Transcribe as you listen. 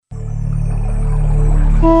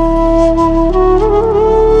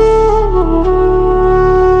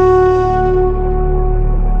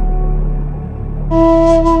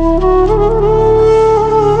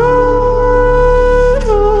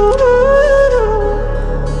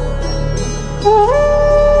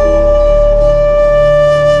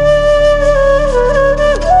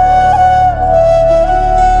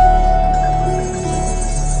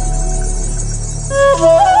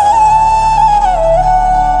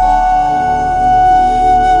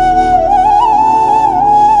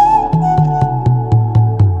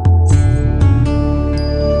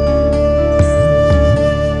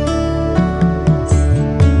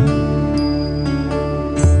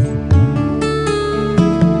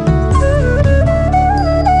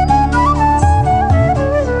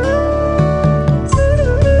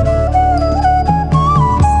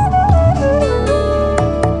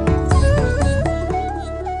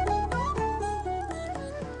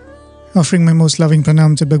Offering my most loving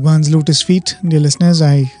pranams at Bhagwan's lotus feet, dear listeners,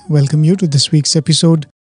 I welcome you to this week's episode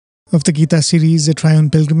of the Gita series, The Try on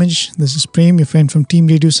Pilgrimage. This is Prem, your friend from Team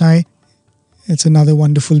Radio Sai. It's another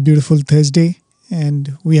wonderful, beautiful Thursday,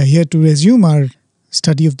 and we are here to resume our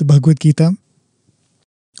study of the Bhagavad Gita.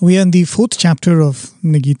 We are in the 4th chapter of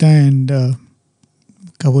the Gita and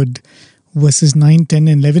covered verses 9, 10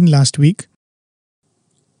 and 11 last week.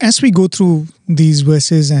 As we go through these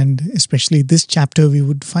verses and especially this chapter, we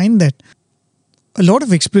would find that a lot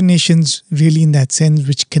of explanations really in that sense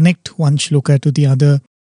which connect one shloka to the other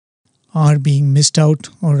are being missed out,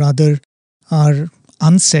 or rather are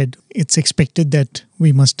unsaid. It's expected that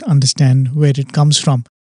we must understand where it comes from.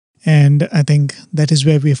 And I think that is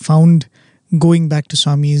where we have found going back to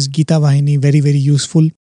Swami's Gita Vahini very, very useful.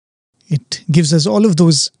 It gives us all of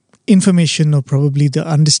those information or probably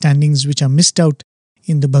the understandings which are missed out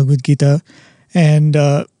in the Bhagavad Gita. And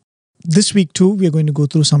this week too, we are going to go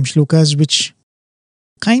through some shlokas which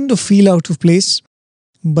kind of feel out of place.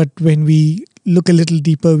 But when we look a little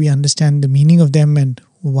deeper, we understand the meaning of them and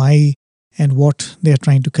why and what they are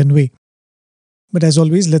trying to convey. But as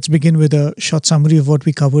always, let's begin with a short summary of what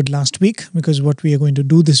we covered last week, because what we are going to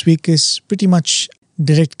do this week is pretty much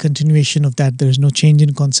direct continuation of that. There is no change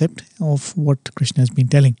in concept of what Krishna has been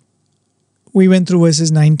telling. We went through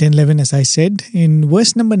verses 9, 10, 11 as I said. In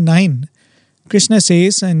verse number 9, Krishna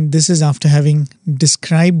says, and this is after having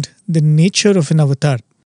described the nature of an avatar.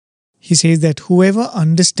 He says that whoever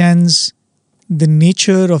understands the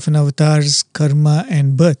nature of an avatar's karma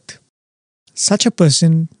and birth, such a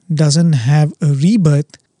person doesn't have a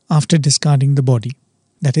rebirth after discarding the body.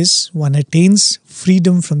 That is, one attains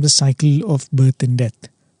freedom from the cycle of birth and death.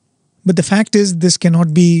 But the fact is, this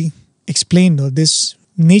cannot be explained, or this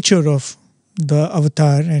nature of the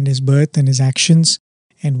avatar and his birth and his actions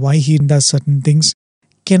and why he does certain things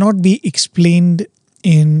cannot be explained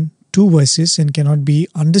in 2 verses and cannot be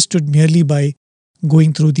understood merely by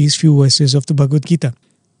going through these few verses of the Bhagavad Gita.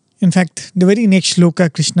 In fact, the very next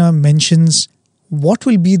shloka, Krishna mentions what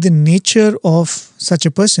will be the nature of such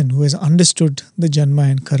a person who has understood the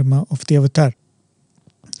janma and karma of the avatar.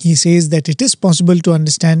 He says that it is possible to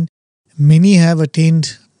understand many have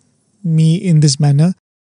attained me in this manner,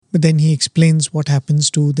 but then he explains what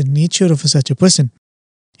happens to the nature of such a person.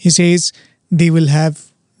 He says they will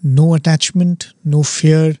have no attachment, no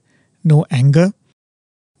fear, no anger.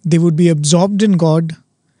 They would be absorbed in God,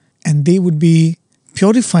 and they would be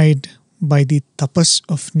purified by the tapas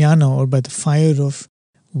of jnana, or by the fire of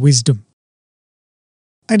wisdom.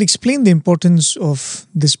 I'd explain the importance of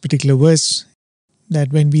this particular verse,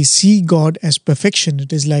 that when we see God as perfection,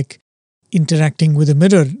 it is like interacting with a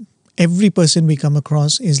mirror. Every person we come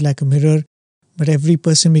across is like a mirror, but every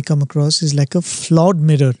person we come across is like a flawed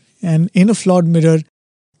mirror. And in a flawed mirror,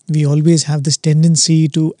 we always have this tendency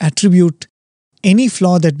to attribute any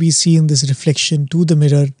flaw that we see in this reflection to the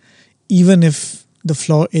mirror, even if the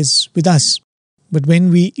flaw is with us. But when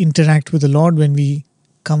we interact with the Lord, when we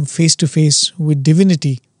come face to face with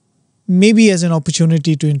divinity, maybe as an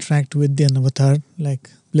opportunity to interact with the avatar, like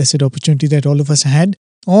blessed opportunity that all of us had,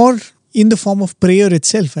 or in the form of prayer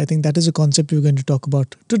itself. I think that is a concept we're going to talk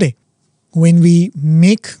about today. When we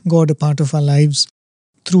make God a part of our lives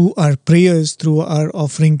through our prayers, through our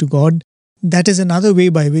offering to God, that is another way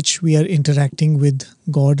by which we are interacting with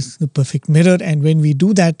God, the perfect mirror. And when we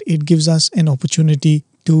do that, it gives us an opportunity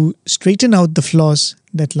to straighten out the flaws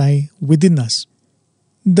that lie within us.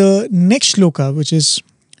 The next shloka, which is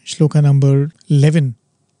shloka number 11,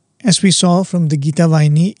 as we saw from the Gita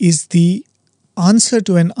Vahini, is the answer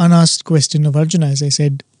to an unasked question of Arjuna. As I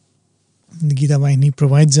said, the Gita Vahini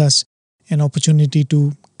provides us an opportunity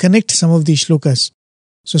to connect some of these shlokas.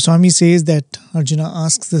 So Swami says that Arjuna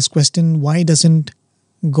asks this question, why doesn't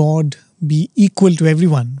God be equal to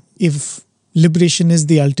everyone? If liberation is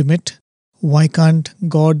the ultimate, why can't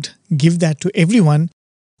God give that to everyone?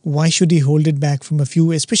 Why should he hold it back from a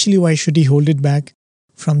few? Especially, why should he hold it back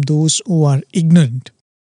from those who are ignorant?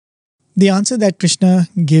 The answer that Krishna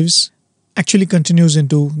gives actually continues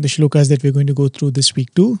into the shlokas that we're going to go through this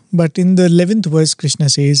week too. But in the 11th verse, Krishna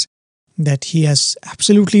says that he has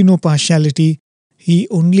absolutely no partiality. He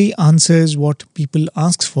only answers what people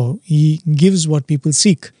ask for. He gives what people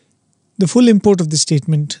seek. The full import of this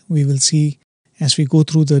statement we will see as we go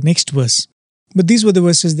through the next verse. But these were the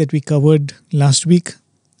verses that we covered last week.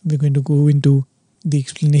 We're going to go into the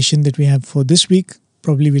explanation that we have for this week.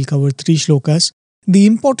 Probably we'll cover 3 shlokas. The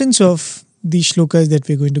importance of these shlokas that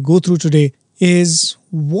we're going to go through today is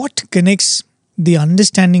what connects the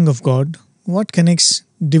understanding of God, what connects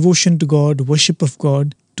devotion to God, worship of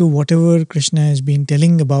God, to whatever Krishna has been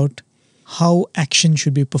telling about how action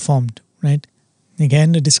should be performed, right?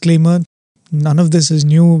 Again, a disclaimer, none of this is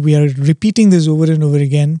new. We are repeating this over and over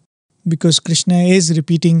again because Krishna is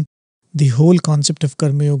repeating the whole concept of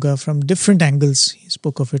Karma Yoga from different angles. He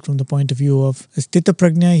spoke of it from the point of view of Sthita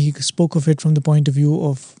Prajna. He spoke of it from the point of view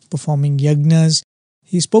of performing yagnas.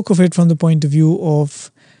 He spoke of it from the point of view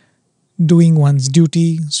of doing one's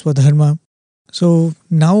duty, swadharma. So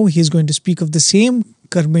now he's going to speak of the same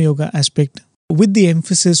Karma Yoga aspect with the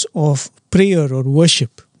emphasis of prayer or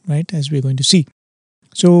worship, right, as we're going to see.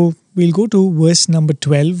 So we'll go to verse number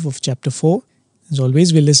 12 of chapter 4. As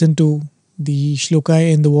always, we'll listen to the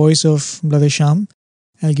shloka in the voice of Brother Sham.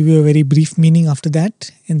 I'll give you a very brief meaning after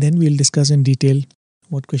that, and then we'll discuss in detail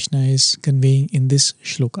what Krishna is conveying in this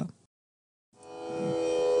shloka.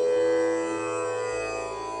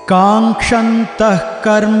 Kankshantah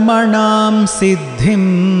karmanam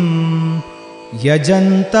siddhim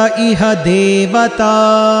yajanta iha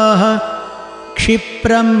devatah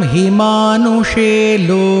Kshipram himanushe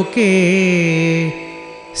loke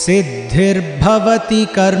siddhirbhavati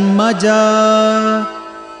karmaja.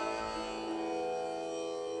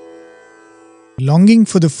 Longing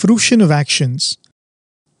for the fruition of actions,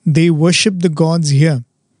 they worship the gods here.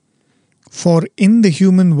 For in the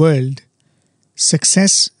human world,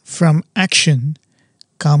 success from action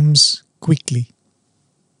comes quickly.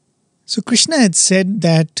 So Krishna had said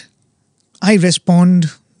that I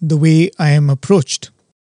respond the way I am approached.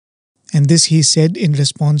 And this he said in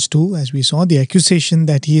response to, as we saw, the accusation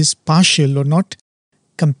that he is partial or not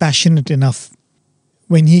compassionate enough.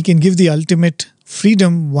 When he can give the ultimate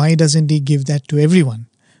freedom, why doesn't he give that to everyone?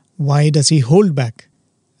 Why does he hold back?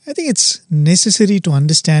 I think it's necessary to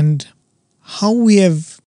understand how we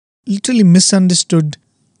have literally misunderstood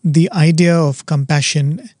the idea of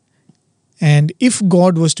compassion. And if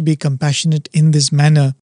God was to be compassionate in this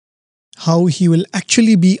manner, how he will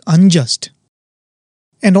actually be unjust.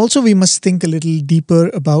 And also we must think a little deeper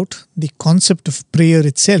about the concept of prayer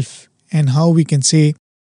itself and how we can say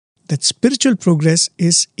that spiritual progress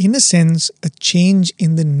is in a sense a change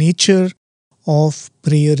in the nature of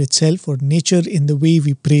prayer itself or nature in the way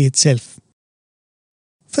we pray itself.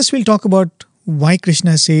 First we'll talk about why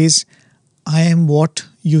Krishna says, I am what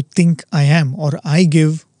you think I am, or I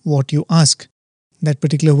give what you ask. That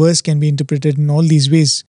particular verse can be interpreted in all these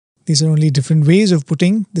ways. These are only different ways of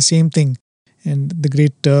putting the same thing. And the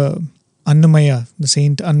great Annamaya, the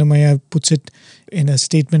saint Annamaya, puts it in a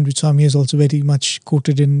statement which Swami has also very much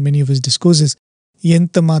quoted in many of his discourses.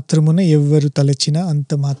 Yenta matramuna yevvaru talachina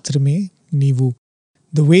anta matrame nivu.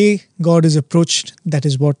 The way God is approached, that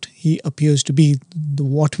is what he appears to be.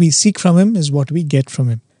 What we seek from him is what we get from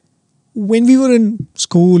him. When we were in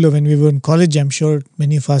school or when we were in college, I'm sure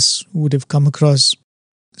many of us would have come across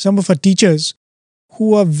some of our teachers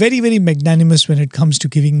who are very, very magnanimous when it comes to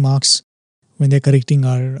giving marks when they're correcting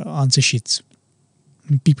our answer sheets.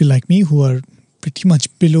 People like me who are pretty much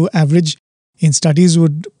below average in studies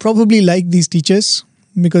would probably like these teachers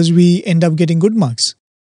because we end up getting good marks.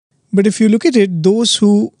 But if you look at it, those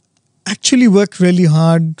who actually work really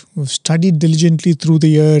hard, who have studied diligently through the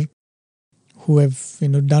year, who have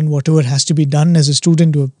done whatever has to be done as a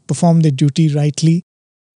student, who have performed their duty rightly,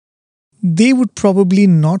 they would probably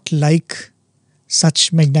not like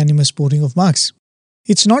such magnanimous pouring of marks.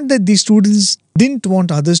 It's not that these students didn't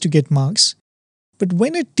want others to get marks, but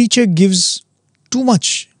when a teacher gives too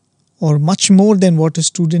much or much more than what a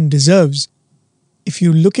student deserves, if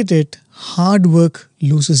you look at it, hard work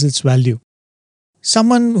loses its value.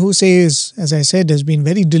 Someone who says, as I said, has been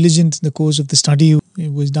very diligent in the course of the study,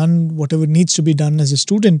 was done whatever needs to be done as a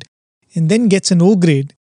student, and then gets an O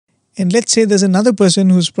grade. And let's say there's another person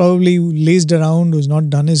who's probably lazed around, who's not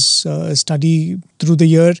done his study through the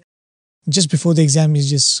year. Just before the exam, he's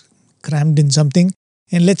just crammed in something.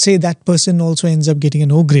 And let's say that person also ends up getting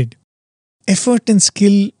an O grade. Effort and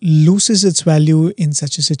skill loses its value in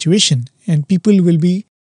such a situation, and people will be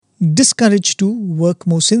discouraged to work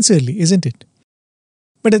more sincerely, isn't it?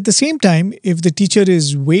 But at the same time, if the teacher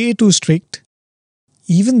is way too strict,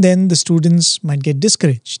 even then the students might get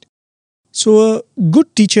discouraged. So a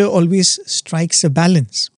good teacher always strikes a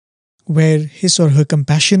balance where his or her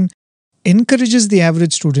compassion encourages the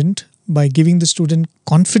average student by giving the student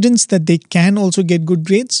confidence that they can also get good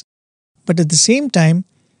grades, but at the same time,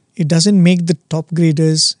 it doesn't make the top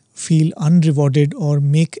graders feel unrewarded or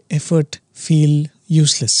make effort feel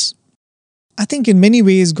useless. I think in many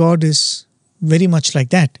ways God is very much like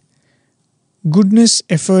that. Goodness,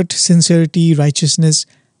 effort, sincerity, righteousness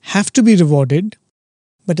have to be rewarded,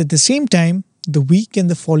 but at the same time, the weak and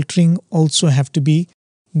the faltering also have to be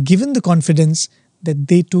given the confidence that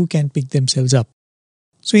they too can pick themselves up.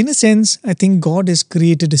 So in a sense, I think God has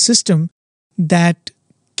created a system that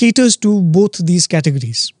caters to both these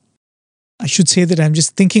categories. I should say that I'm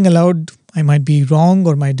just thinking aloud. I might be wrong,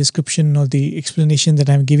 or my description or the explanation that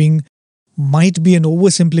I'm giving might be an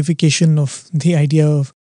oversimplification of the idea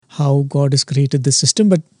of how God has created this system.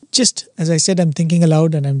 But just as I said, I'm thinking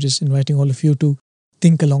aloud, and I'm just inviting all of you to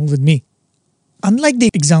think along with me. Unlike the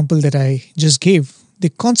example that I just gave, the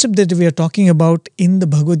concept that we are talking about in the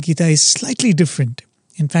Bhagavad Gita is slightly different.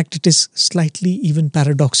 In fact, it is slightly even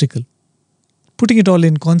paradoxical. Putting it all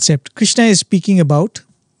in concept, Krishna is speaking about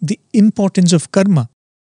the importance of karma,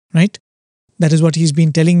 right? That is what he's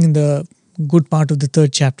been telling in the good part of the 3rd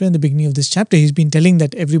chapter. In the beginning of this chapter, he's been telling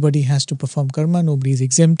that everybody has to perform karma, nobody is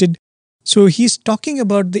exempted. So he's talking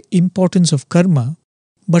about the importance of karma,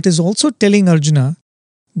 but is also telling Arjuna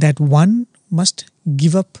that one must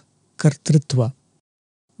give up kartritva.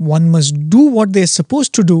 One must do what they're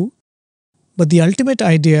supposed to do, but the ultimate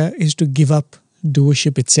idea is to give up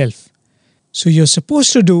doership itself. So you're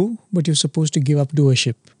supposed to do, but you're supposed to give up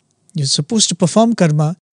doership. You're supposed to perform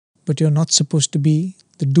karma, but you're not supposed to be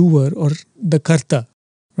the doer or the karta,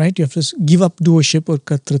 right? You have to give up doership or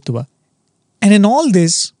kartritva. And in all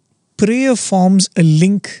this, prayer forms a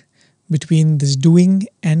link between this doing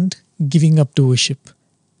and giving up doership.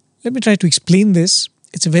 Let me try to explain this.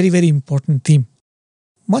 It's a very, very important theme.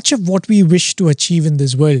 Much of what we wish to achieve in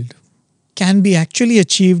this world can be actually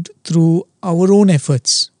achieved through our own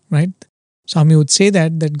efforts, right? Swami would say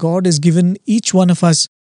that God has given each one of us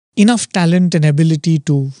enough talent and ability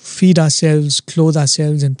to feed ourselves, clothe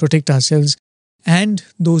ourselves, and protect ourselves and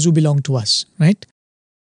those who belong to us, right?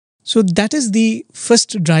 So that is the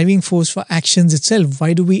first driving force for actions itself.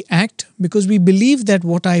 Why do we act? Because we believe that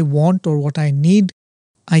what I want or what I need,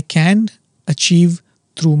 I can achieve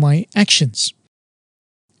through my actions.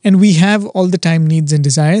 And we have all the time, needs and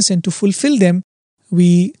desires, and to fulfill them,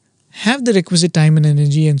 we have the requisite time and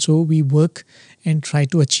energy, and so we work and try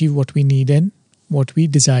to achieve what we need and what we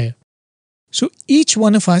desire. So each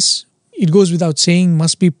one of us, it goes without saying,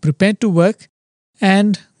 must be prepared to work,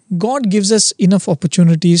 and God gives us enough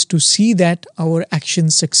opportunities to see that our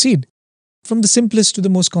actions succeed. From the simplest to the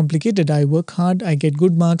most complicated, I work hard, I get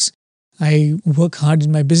good marks, I work hard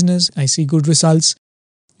in my business, I see good results,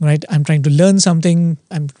 right? I'm trying to learn something,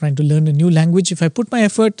 I'm trying to learn a new language. If I put my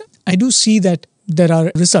effort, I do see that there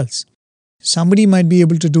are results. Somebody might be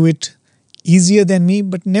able to do it easier than me,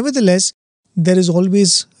 but nevertheless, there is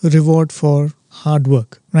always a reward for hard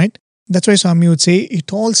work, right? That's why Swami would say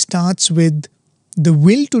it all starts with the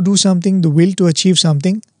will to do something, the will to achieve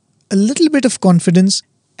something, a little bit of confidence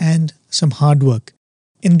and some hard work.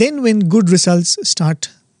 And then when good results start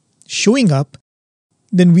showing up,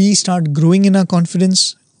 then we start growing in our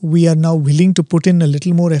confidence. We are now willing to put in a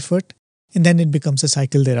little more effort, and then it becomes a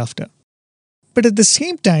cycle thereafter. But at the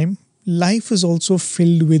same time, life is also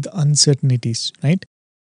filled with uncertainties, right?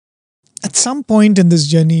 At some point in this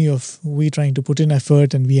journey of we trying to put in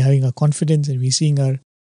effort and we having our confidence and we seeing our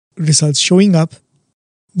results showing up,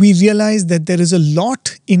 we realize that there is a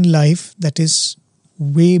lot in life that is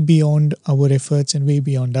way beyond our efforts and way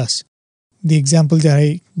beyond us. The example that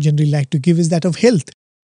I generally like to give is that of health.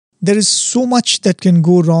 There is so much that can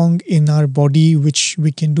go wrong in our body which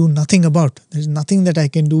we can do nothing about. There's nothing that I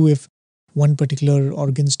can do if one particular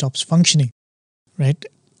organ stops functioning, right?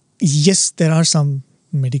 Yes, there are some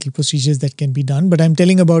medical procedures that can be done, but I'm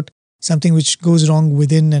telling about something which goes wrong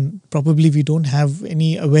within, and probably we don't have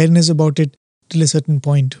any awareness about it till a certain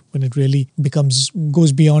point when it really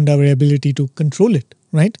goes beyond our ability to control it,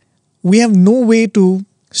 right? We have no way to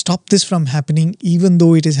stop this from happening even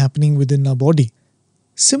though it is happening within our body.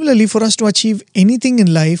 Similarly, for us to achieve anything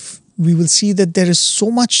in life, we will see that there is so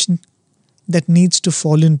much that needs to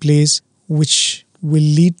fall in place which will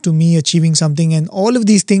lead to me achieving something, and all of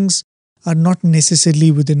these things are not necessarily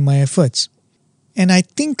within my efforts. And I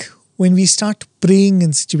think when we start praying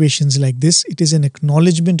in situations like this, it is an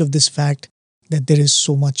acknowledgement of this fact that there is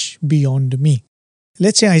so much beyond me.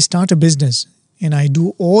 Let's say I start a business and I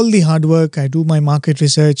do all the hard work, I do my market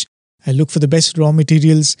research, I look for the best raw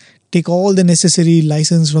materials, take all the necessary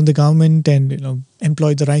license from the government and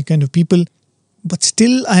employ the right kind of people. But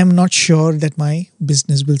still I am not sure that my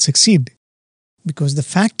business will succeed. Because the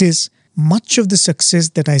fact is, much of the success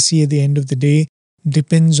that I see at the end of the day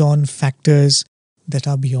depends on factors that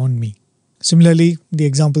are beyond me. Similarly, the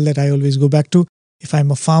example that I always go back to, if I'm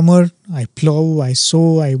a farmer, I plow, I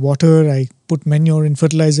sow, I water, I put manure and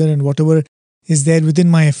fertilizer and whatever is there within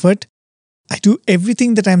my effort. I do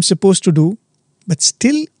everything that I'm supposed to do, but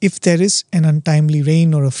still if there is an untimely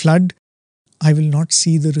rain or a flood, I will not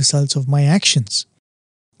see the results of my actions.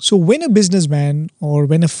 So when a businessman or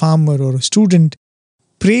when a farmer or a student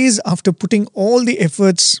prays after putting all the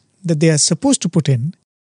efforts that they are supposed to put in,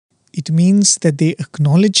 It means that they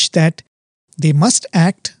acknowledge that they must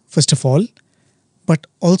act, first of all, but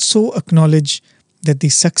also acknowledge that the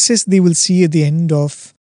success they will see at the end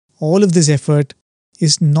of all of this effort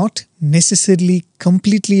is not necessarily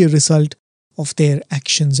completely a result of their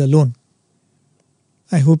actions alone.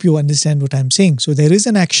 I hope you understand what I'm saying. So there is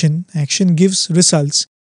an action gives results,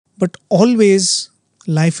 but always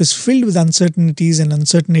life is filled with uncertainties and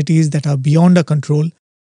uncertainties that are beyond our control.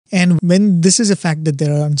 And when this is a fact that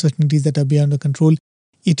there are uncertainties that are beyond our control,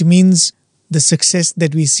 it means the success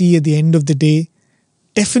that we see at the end of the day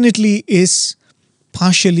definitely is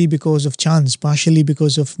partially because of chance, partially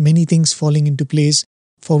because of many things falling into place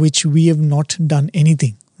for which we have not done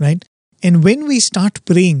anything, right? And when we start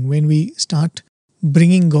praying, when we start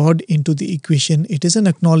bringing God into the equation, it is an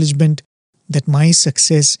acknowledgement that my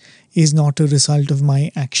success is not a result of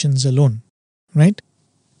my actions alone, right?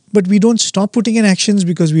 But we don't stop putting in actions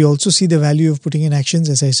because we also see the value of putting in actions.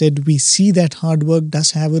 As I said, we see that hard work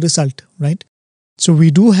does have a result, right? So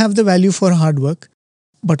we do have the value for hard work,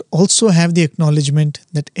 but also have the acknowledgement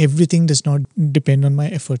that everything does not depend on my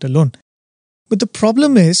effort alone. But the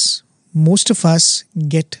problem is, most of us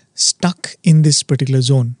get stuck in this particular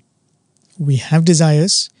zone. We have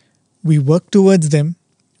desires, we work towards them,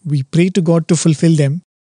 we pray to God to fulfill them.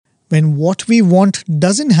 When what we want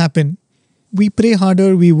doesn't happen, we pray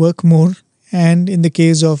harder, we work more, and in the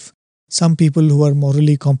case of some people who are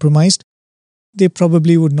morally compromised, they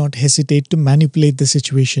probably would not hesitate to manipulate the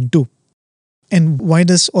situation too. And why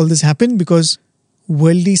does all this happen? Because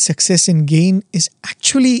worldly success and gain is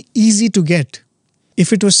actually easy to get.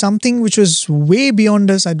 If it was something which was way beyond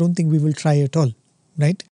us, I don't think we will try at all,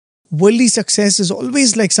 right? Worldly success is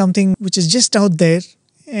always like something which is just out there,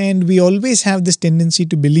 and we always have this tendency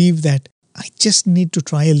to believe that I just need to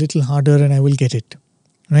try a little harder and I will get it,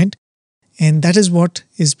 right? And that is what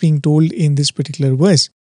is being told in this particular verse.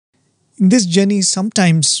 In this journey,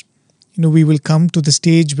 sometimes, we will come to the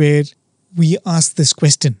stage where we ask this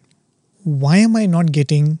question: why am I not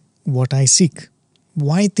getting what I seek?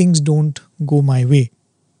 Why things don't go my way?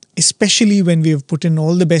 Especially when we have put in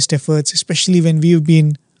all the best efforts, especially when we have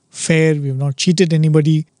been fair, we have not cheated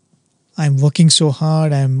anybody. I'm working so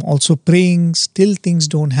hard, I'm also praying, still things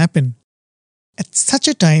don't happen. At such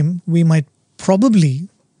a time, we might probably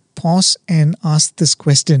pause and ask this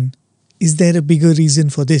question: is there a bigger reason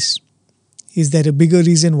for this? Is there a bigger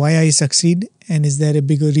reason why I succeed? And is there a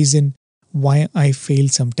bigger reason why I fail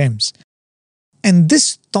sometimes? And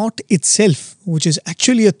this thought itself, which is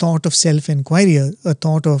actually a thought of self-inquiry, a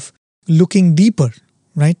thought of looking deeper,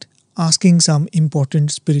 right? Asking some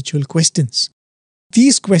important spiritual questions.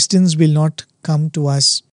 These questions will not come to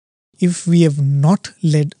us if we have not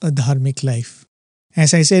led a dharmic life.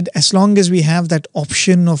 As I said, as long as we have that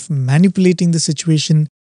option of manipulating the situation,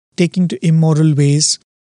 taking to immoral ways,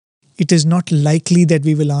 it is not likely that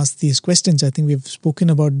we will ask these questions. I think we've spoken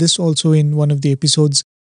about this also in one of the episodes,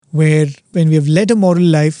 where when we have led a moral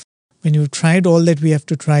life, when you've tried all that we have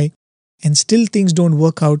to try, and still things don't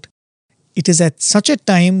work out, it is at such a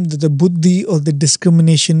time that the buddhi or the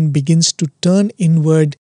discrimination begins to turn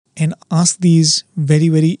inward and ask these very,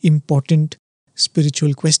 very important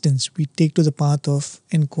spiritual questions. We take to the path of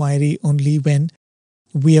inquiry only when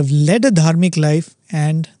we have led a dharmic life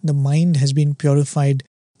and the mind has been purified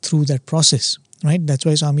through that process, right? That's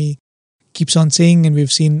why Swami keeps on saying, and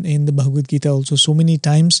we've seen in the Bhagavad Gita also so many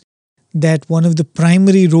times, that one of the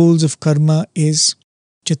primary roles of karma is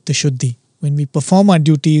chitta shuddhi. When we perform our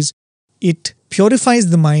duties, it purifies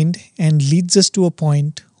the mind and leads us to a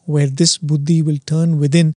point where this buddhi will turn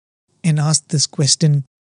within and ask this question: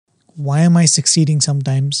 why am I succeeding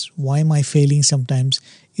sometimes? Why am I failing sometimes?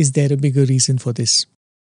 Is there a bigger reason for this?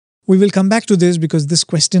 We will come back to this because this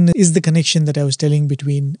question is the connection that I was telling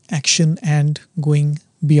between action and going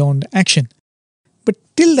beyond action. But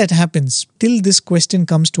till that happens, till this question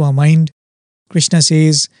comes to our mind, Krishna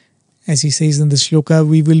says, as he says in the shloka,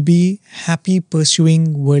 we will be happy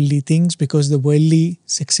pursuing worldly things because the worldly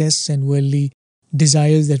success and worldly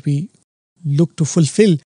desires that we look to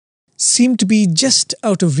fulfill seem to be just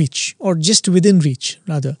out of reach, or just within reach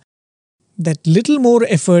rather. That little more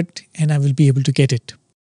effort and I will be able to get it.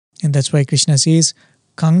 And that's why Krishna says,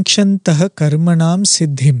 Kangshantaha karmanam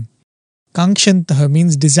siddhim. Kangshantaha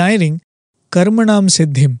means desiring, karmanam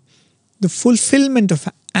siddhim, the fulfillment of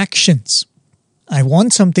actions. I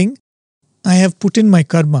want something, I have put in my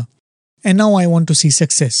karma, and now I want to see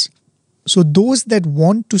success. So those that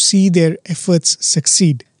want to see their efforts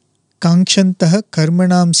succeed, Kangshantaha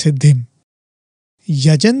karmanam siddhim,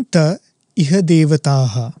 yajanta iha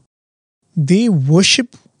devataha, they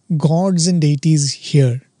worship gods and deities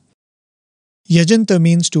here. Yajanta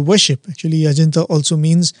means to worship. Actually, Yajanta also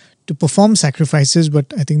means to perform sacrifices,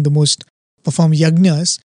 but I think the most perform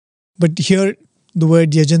yajnas. But here, the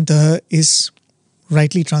word Yajanta is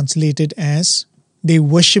rightly translated as they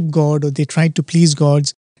worship God or they try to please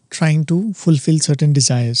gods, trying to fulfill certain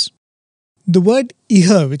desires. The word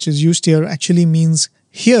iha, which is used here, actually means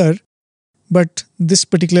here, but this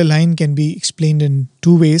particular line can be explained in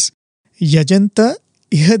two ways. Yajanta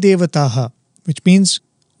iha devataha, which means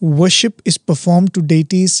worship is performed to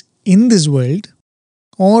deities in this world,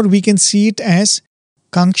 or we can see it as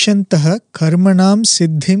kankshantaha karmanam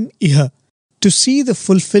siddhim iha, to see the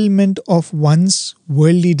fulfillment of one's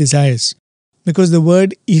worldly desires. Because the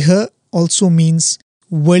word iha also means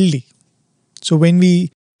worldly. So when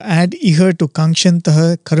we add iha to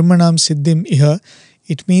kankshantaha karmanam siddhim iha,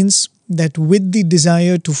 it means that with the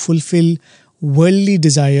desire to fulfill worldly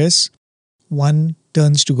desires, one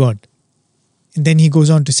turns to God. And then he goes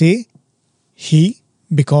on to say,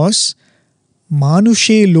 because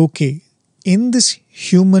manushe loke, in this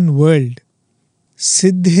human world,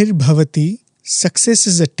 siddhir bhavati, success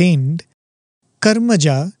is attained,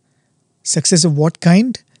 karmaja, success of what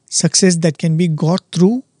kind? Success that can be got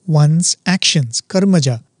through one's actions,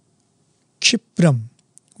 karmaja. Kshipram,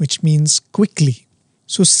 which means quickly.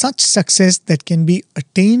 So such success that can be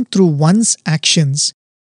attained through one's actions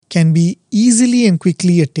can be easily and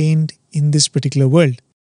quickly attained in this particular world.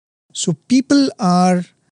 So people are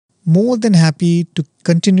more than happy to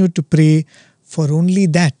continue to pray for only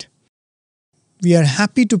that. We are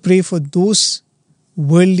happy to pray for those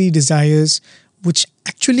worldly desires which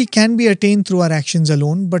actually can be attained through our actions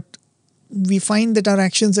alone, but we find that our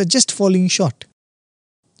actions are just falling short.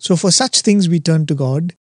 So for such things we turn to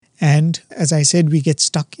God, and as I said, we get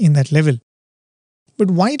stuck in that level.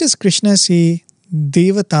 But why does Krishna say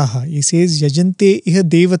devataha? He says yajante iha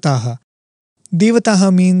devataha.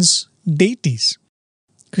 Devataha means deities.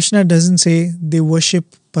 Krishna doesn't say they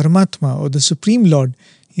worship Paramatma or the Supreme Lord.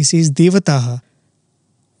 He says devataha.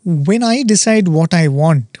 When I decide what I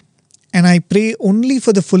want and I pray only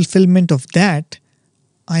for the fulfillment of that,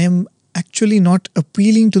 I am actually not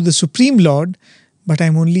appealing to the Supreme Lord, but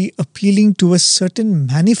I'm only appealing to a certain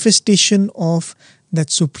manifestation of that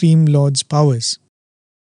Supreme Lord's powers.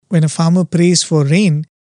 When a farmer prays for rain,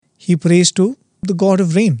 he prays to the god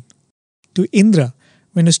of rain, to Indra.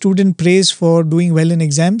 When a student prays for doing well in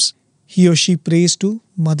exams, he or she prays to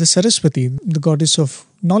Mother Saraswati, the goddess of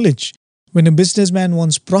knowledge. When a businessman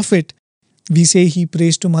wants profit, we say he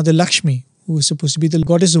prays to Mother Lakshmi, who is supposed to be the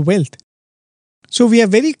goddess of wealth. So we are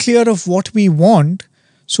very clear of what we want,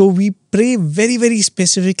 so we pray very, very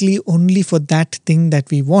specifically only for that thing that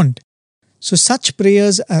we want. So such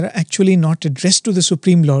prayers are actually not addressed to the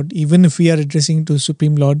Supreme Lord. Even if we are addressing to the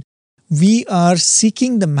Supreme Lord, we are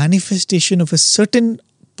seeking the manifestation of a certain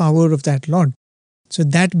power of that Lord. So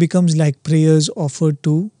that becomes like prayers offered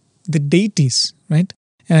to the deities, right?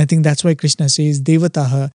 And I think that's why Krishna says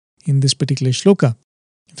devataha in this particular shloka.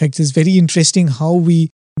 In fact, it's very interesting how we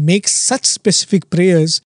make such specific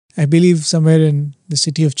prayers. I believe somewhere in the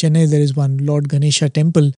city of Chennai there is one Lord Ganesha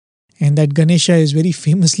temple, and that Ganesha is very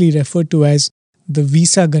famously referred to as the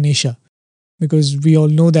Visa Ganesha, because we all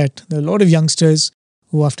know that there are a lot of youngsters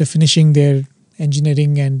who, after finishing their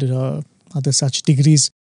engineering and other such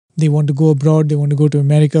degrees, they want to go abroad, they want to go to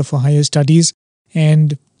America for higher studies,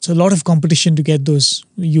 and it's a lot of competition to get those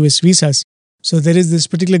US visas. So there is this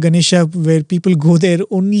particular Ganesha where people go there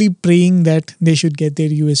only praying that they should get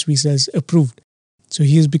their US visas approved. So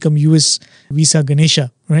he has become US Visa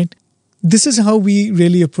Ganesha, right? This is how we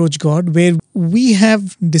really approach God, where we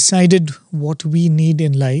have decided what we need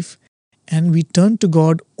in life and we turn to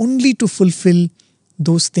God only to fulfill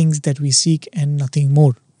those things that we seek and nothing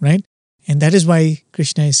more, right? And that is why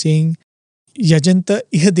Krishna is saying, Yajanta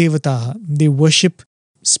iha devataha. They worship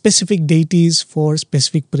specific deities for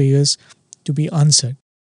specific prayers to be answered.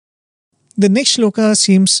 The next shloka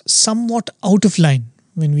seems somewhat out of line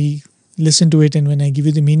when we listen to it, and when I give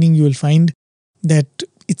you the meaning, you will find that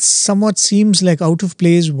it somewhat seems like out of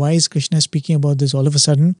place. Why is Krishna speaking about this all of a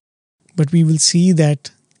sudden? But we will see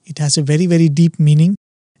that it has a very, very deep meaning.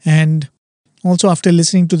 And also after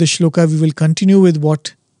listening to the shloka, we will continue with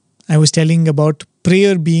what I was telling about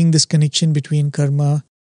prayer being this connection between karma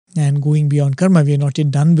and going beyond karma. We are not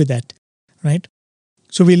yet done with that, right?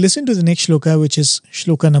 So we'll listen to the next shloka, which is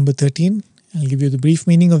shloka number 13. I'll give you the brief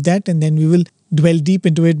meaning of that, and then we will dwell deep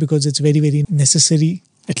into it because it's very, very necessary,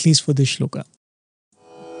 at least for this shloka.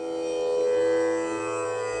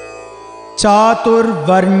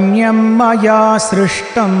 चातुर्वर्ण्यं मया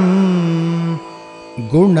सृष्टं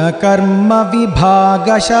गुणकर्म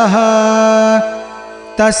विभागशः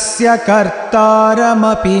तस्य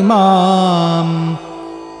कर्तारमपि मां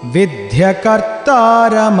विद्य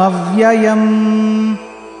कर्तारमव्ययम्.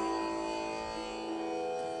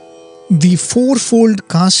 The fourfold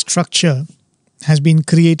caste structure has been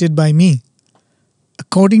created by me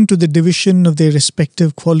according to the division of their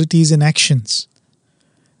respective qualities and actions.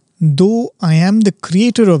 Though I am the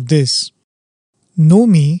creator of this, know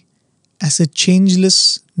me as a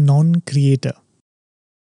changeless non-creator.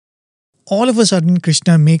 All of a sudden,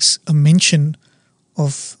 Krishna makes a mention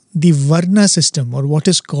of the Varna system, or what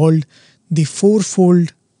is called the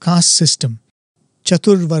fourfold caste system.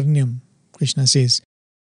 Chaturvarnyam, Krishna says.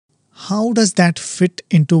 How does that fit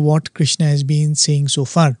into what Krishna has been saying so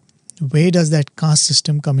far? Where does that caste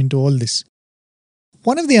system come into all this?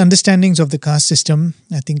 One of the understandings of the caste system,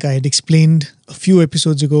 I think I had explained a few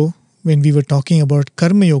episodes ago when we were talking about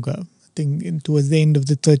Karma Yoga. I think towards the end of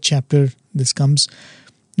the third chapter this comes,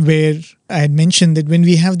 where I had mentioned that when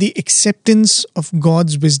we have the acceptance of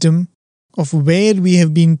God's wisdom, of where we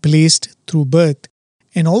have been placed through birth,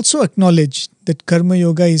 and also acknowledge that Karma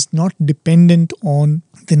Yoga is not dependent on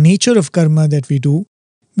the nature of karma that we do,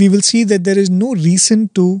 we will see that there is no reason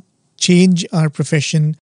to change our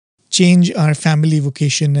profession, change our family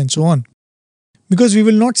vocation, and so on. Because we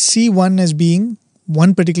will not see one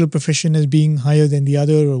particular profession as being higher than the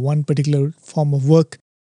other, or one particular form of work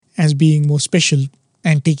as being more special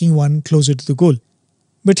and taking one closer to the goal.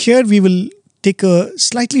 But here we will take a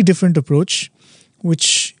slightly different approach,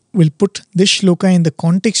 which will put this shloka in the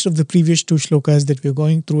context of the previous two shlokas that we're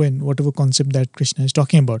going through and whatever concept that Krishna is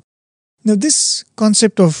talking about. Now, this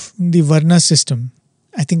concept of the Varna system,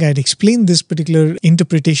 I think I had explained this particular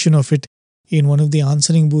interpretation of it in one of the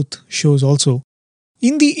Answering Booth shows also.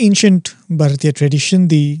 In the ancient Bharatiya tradition,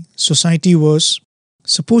 the society was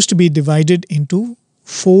supposed to be divided into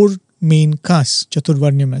four main castes,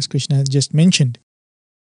 Chaturvarnyam, as Krishna has just mentioned.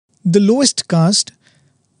 The lowest caste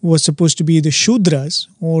was supposed to be the Shudras,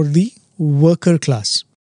 or the worker class.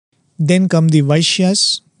 Then come the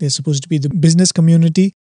Vaishyas, they're supposed to be the business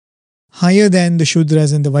community. Higher than the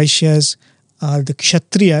Shudras and the Vaishyas are the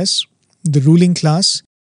Kshatriyas, the ruling class.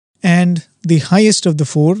 And the highest of the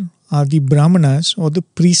four are the Brahmanas, or the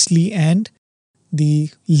priestly and the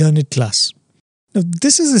learned class. Now,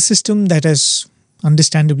 this is a system that has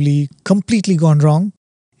understandably completely gone wrong,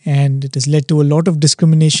 and it has led to a lot of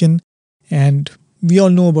discrimination, and we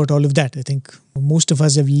all know about all of that. I think most of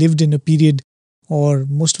us have lived in a period, or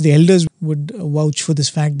most of the elders would vouch for this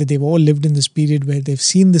fact that they've all lived in this period where they've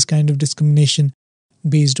seen this kind of discrimination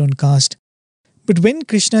based on caste. But when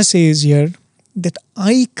Krishna says here that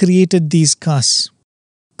I created these castes,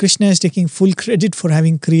 Krishna is taking full credit for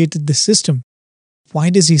having created this system. Why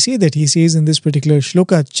does he say that? He says in this particular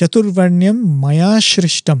shloka, Chaturvarnyam Maya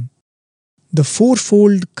Shrishtam. The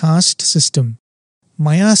fourfold caste system,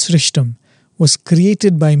 Maya Shrishtam, was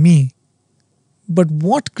created by me. But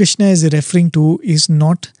what Krishna is referring to is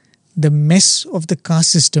not the mess of the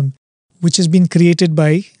caste system which has been created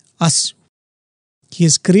by us. He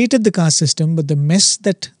has created the caste system, but the mess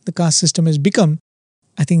that the caste system has become,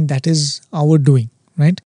 I think that is our doing,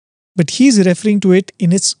 right? But he is referring to it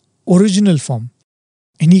in its original form.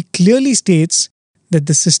 And he clearly states that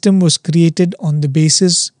the system was created on the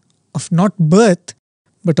basis of not birth,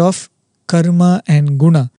 but of karma and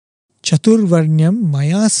guna. Chaturvarnyam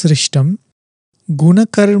Maya Srishtam Guna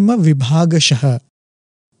Karma Vibhagashaha.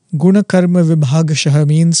 Guna Karma Vibhagashaha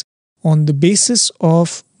means on the basis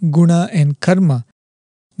of guna and karma,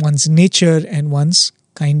 one's nature and one's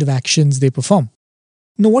kind of actions they perform.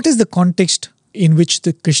 Now, what is the context in which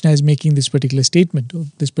the Krishna is making this particular statement, or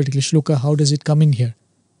this particular shloka? How does it come in here?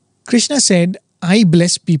 Krishna said, I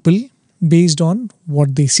bless people based on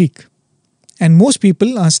what they seek. And most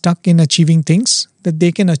people are stuck in achieving things that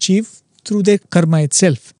they can achieve through their karma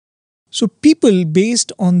itself. So people,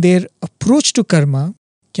 based on their approach to karma,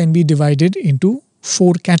 can be divided into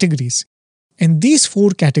four categories. And these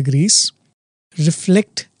four categories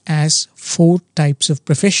reflect as four types of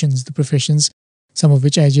professions, the professions, some of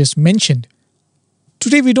which I just mentioned.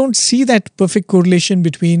 Today we don't see that perfect correlation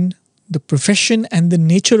between the profession and the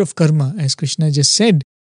nature of karma, as Krishna just said.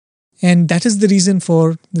 And that is the reason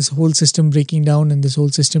for this whole system breaking down and this whole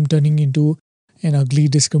system turning into an ugly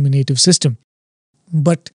discriminative system.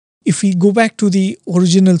 But if we go back to the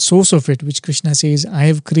original source of it, which Krishna says, I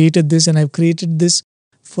have created this and I have created this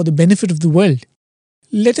for the benefit of the world.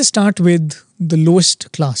 Let us start with the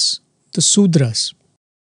lowest class, the Sudras.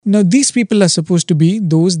 Now these people are supposed to be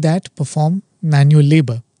those that perform manual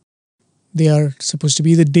labor. They are supposed to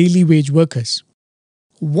be the daily wage workers.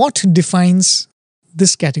 What defines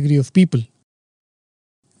this category of people?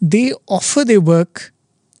 They offer their work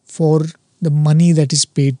for the money that is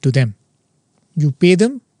paid to them. You pay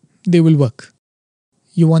them, they will work.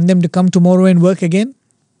 You want them to come tomorrow and work again,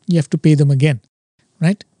 you have to pay them again,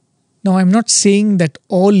 right? Now, I'm not saying that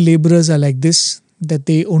all laborers are like this, that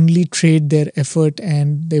they only trade their effort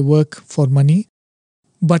and they work for money.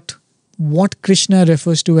 But what Krishna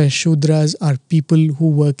refers to as Shudras are people who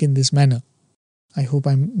work in this manner. I hope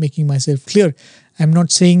I'm making myself clear. I'm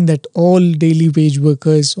not saying that all daily wage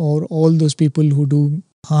workers or all those people who do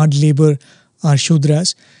hard labor are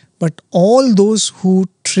Shudras, but all those who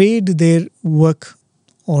trade their work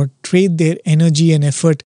or trade their energy and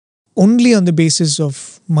effort only on the basis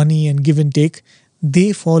of money and give and take,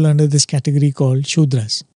 they fall under this category called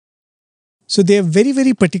Shudras. So they are very,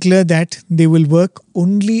 very particular that they will work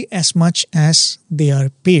only as much as they are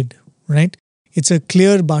paid, right? It's a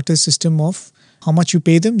clear barter system of how much you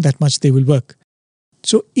pay them, that much they will work.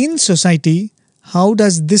 So in society, how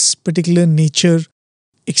does this particular nature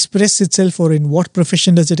express itself, or in what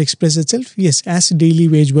profession does it express itself? Yes, as daily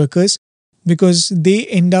wage workers, because they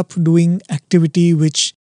end up doing activity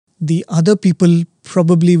which the other people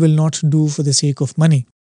probably will not do for the sake of money.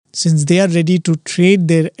 Since they are ready to trade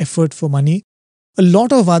their effort for money, a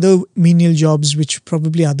lot of other menial jobs which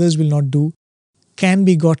probably others will not do can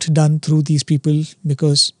be got done through these people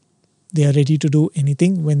because they are ready to do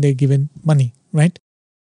anything when they're given money, right?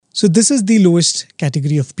 So this is the lowest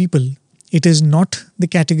category of people. It is not the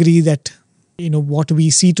category that, what we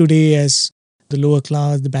see today as the lower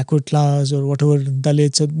class, the backward class, or whatever,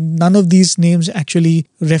 Dalits. None of these names actually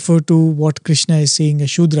refer to what Krishna is saying as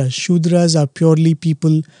Shudras. Shudras are purely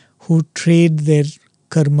people who trade their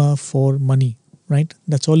karma for money, right?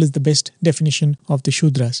 That's all is the best definition of the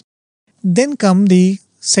Shudras. Then come the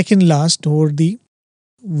second last, or the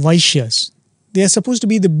Vaishyas. They are supposed to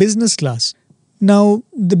be the business class. Now,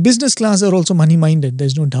 the business class are also money-minded.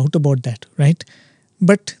 There's no doubt about that, right?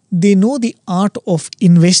 But they know the art of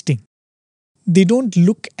investing. They don't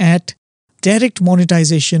look at direct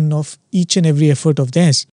monetization of each and every effort of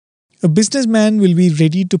theirs. A businessman will be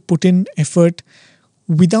ready to put in effort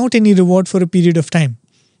without any reward for a period of time,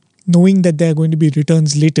 knowing that there are going to be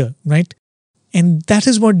returns later, right? And that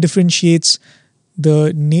is what differentiates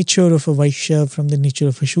the nature of a Vaishya from the nature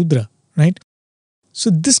of a Shudra, right? So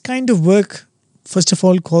this kind of work, first of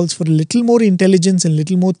all, calls for a little more intelligence and a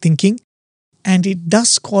little more thinking, and it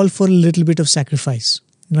does call for a little bit of sacrifice,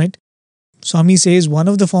 right? Swami says one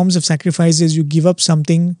of the forms of sacrifice is you give up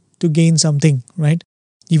something to gain something, right?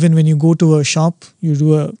 Even when you go to a shop, you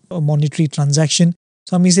do a monetary transaction.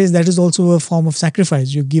 Swami says that is also a form of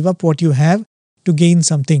sacrifice. You give up what you have to gain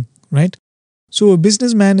something, right? So a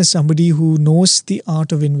businessman is somebody who knows the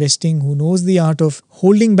art of investing, who knows the art of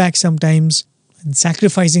holding back sometimes and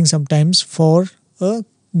sacrificing sometimes for a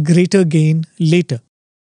greater gain later.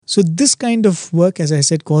 So this kind of work, as I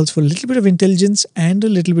said, calls for a little bit of intelligence and a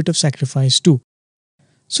little bit of sacrifice too.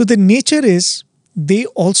 So the nature is they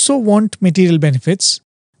also want material benefits,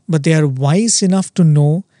 but they are wise enough to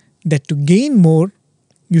know that to gain more,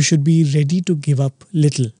 you should be ready to give up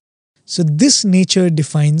little. So this nature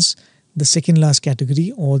defines the second last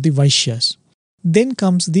category, or the Vaishyas. Then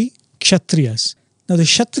comes the Kshatriyas. Now the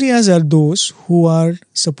Kshatriyas are those who are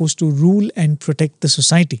supposed to rule and protect the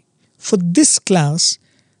society. For this class,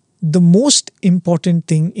 the most important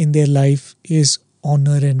thing in their life is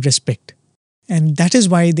honor and respect. And that is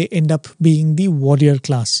why they end up being the warrior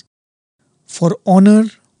class. For honor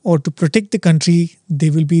or to protect the country, they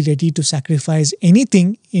will be ready to sacrifice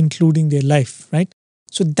anything, including their life, right?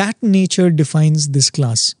 So that nature defines this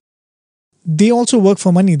class. They also work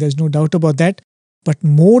for money, there's no doubt about that. But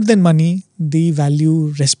more than money, they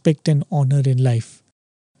value respect and honor in life.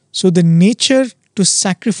 So the nature to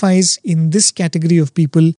sacrifice in this category of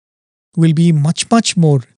people will be much, much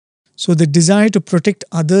more. So the desire to protect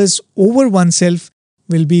others over oneself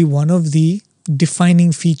will be one of the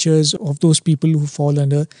defining features of those people who fall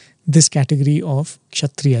under this category of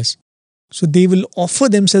Kshatriyas. So they will offer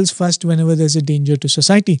themselves first whenever there's a danger to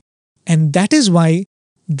society. And that is why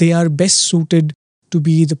they are best suited to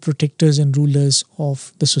be the protectors and rulers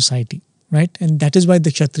of the society, right? And that is why the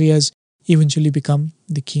Kshatriyas eventually become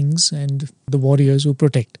the kings and the warriors who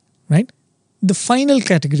protect, right? The final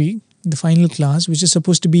category, the final class, which is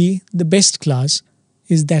supposed to be the best class,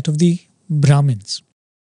 is that of the Brahmins.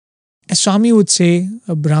 As Swami would say,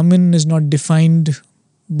 a Brahmin is not defined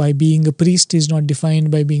by being a priest, is not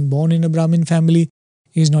defined by being born in a Brahmin family,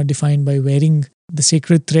 is not defined by wearing the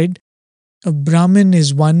sacred thread. A Brahmin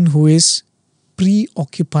is one who is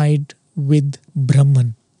preoccupied with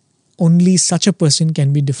Brahman. Only such a person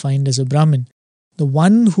can be defined as a Brahmin. The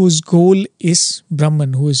one whose goal is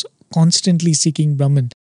Brahman, who is constantly seeking Brahman.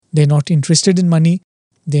 They're not interested in money.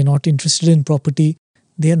 They're not interested in property.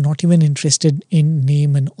 They are not even interested in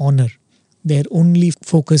name and honor. Their only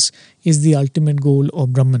focus is the ultimate goal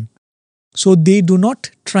of Brahman. So they do not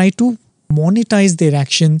try to monetize their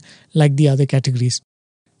action like the other categories,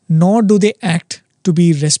 nor do they act to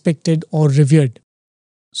be respected or revered.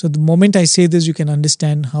 So the moment I say this, you can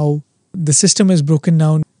understand how the system is broken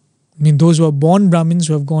down. I mean, those who are born Brahmins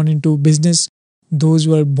who have gone into business, those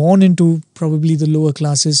who are born into probably the lower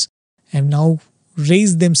classes, have now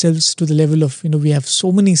raised themselves to the level of, we have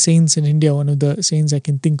so many saints in India. One of the saints I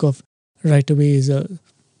can think of right away is a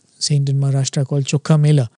saint in Maharashtra called Chokha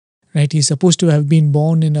Mela. Right? He's supposed to have been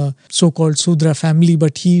born in a so-called Sudra family,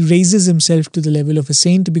 but he raises himself to the level of a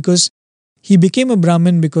saint because he became a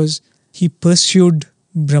Brahmin because he pursued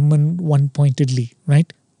Brahman one-pointedly,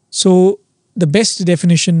 right? So the best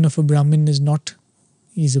definition of a Brahmin is not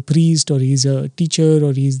he's a priest or he's a teacher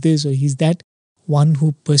or he's this or he's that, one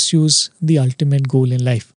who pursues the ultimate goal in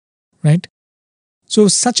life, right? So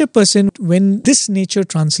such a person, when this nature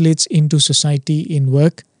translates into society in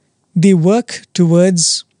work, they work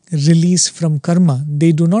towards release from karma.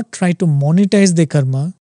 They do not try to monetize their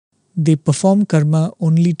karma. They perform karma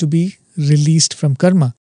only to be released from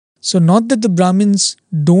karma. So not that the Brahmins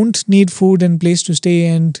don't need food and place to stay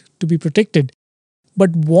and to be protected, but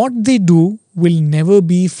what they do will never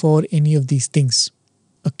be for any of these things.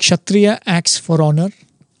 A Kshatriya acts for honor.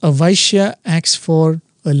 A Vaishya acts for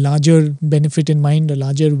a larger benefit in mind, a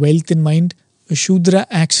larger wealth in mind. A Shudra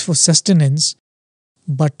acts for sustenance.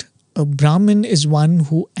 But a Brahmin is one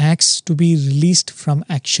who acts to be released from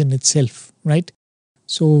action itself, right?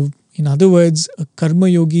 So, in other words, a Karma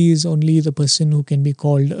Yogi is only the person who can be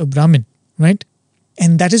called a Brahmin, right?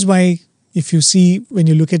 And that is why, if you see, when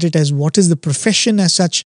you look at it as what is the profession as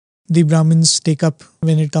such, the Brahmins take up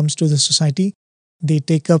when it comes to the society, they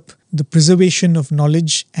take up the preservation of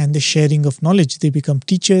knowledge and the sharing of knowledge. They become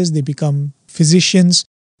teachers, they become physicians,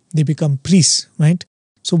 they become priests, right?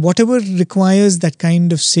 So whatever requires that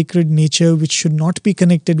kind of sacred nature which should not be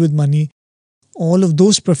connected with money, all of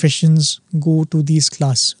those professions go to these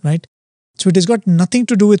class, right? So it has got nothing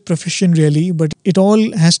to do with profession really, but it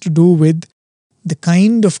all has to do with the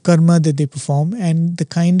kind of karma that they perform and the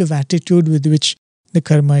kind of attitude with which the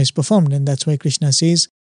karma is performed. And that's why Krishna says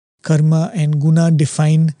karma and guna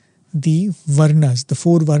define the varnas. The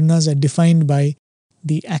 4 varnas are defined by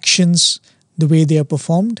the actions, the way they are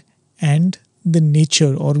performed, and the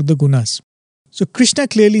nature or the gunas. So Krishna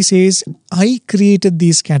clearly says, I created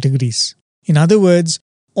these categories. In other words,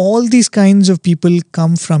 all these kinds of people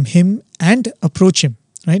come from him and approach him,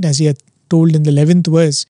 right? As he had told in the 11th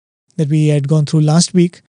verse that we had gone through last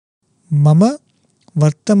week, Mama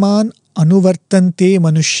vartaman anuvartante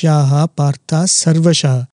manushyaha partha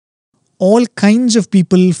sarvasha. All kinds of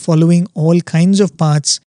people following all kinds of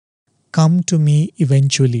paths come to me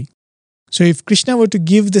eventually. So if Krishna were to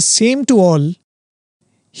give the same to all,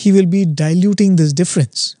 he will be diluting this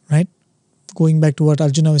difference, right? Going back to what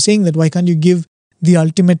Arjuna was saying, that why can't you give the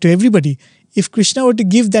ultimate to everybody? If Krishna were to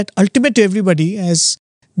give that ultimate to everybody, as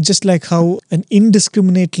just like how an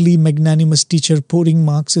indiscriminately magnanimous teacher pouring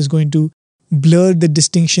marks is going to blur the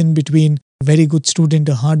distinction between a very good student,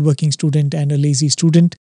 a hardworking student, and a lazy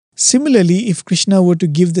student, similarly, if Krishna were to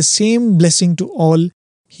give the same blessing to all,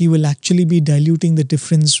 he will actually be diluting the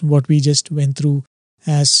difference what we just went through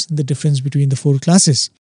as the difference between the 4 classes,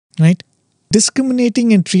 right?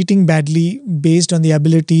 Discriminating and treating badly based on the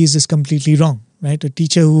abilities is completely wrong, right? A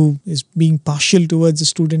teacher who is being partial towards a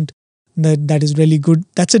student that is really good,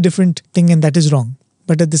 that's a different thing and that is wrong.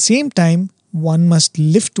 But at the same time, one must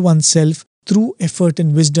lift oneself through effort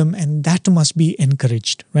and wisdom, and that must be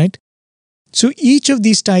encouraged, right? So each of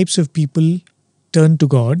these types of people turn to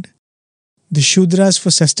God. The Shudras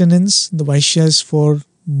for sustenance, the Vaishyas for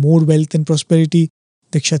more wealth and prosperity,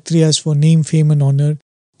 the Kshatriyas for name, fame and honor,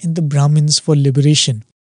 and the Brahmins for liberation.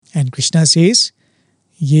 And Krishna says,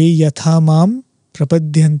 Ye yatha mam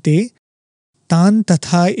prapadyante tan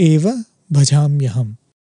tatha eva bhajamyaham.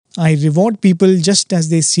 I reward people just as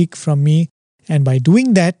they seek from me, and by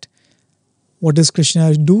doing that, what does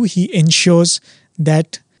Krishna do? He ensures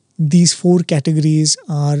that these 4 categories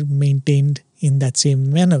are maintained in that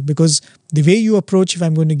same manner. Because the way you approach, if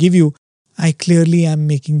I'm going to give you, I clearly am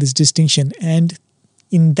making this distinction. And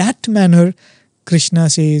in that manner,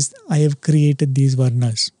 Krishna says, I have created these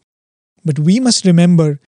varnas. But we must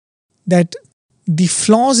remember that the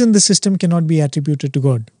flaws in the system cannot be attributed to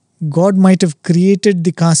God. God might have created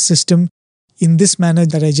the caste system in this manner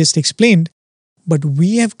that I just explained, but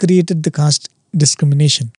we have created the caste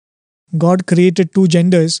discrimination. God created 2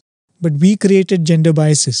 genders, but we created gender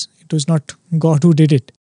biases. It was not God who did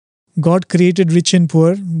it. God created rich and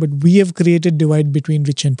poor, but we have created divide between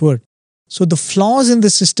rich and poor. So the flaws in the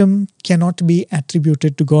system cannot be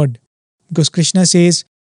attributed to God. Because Krishna says,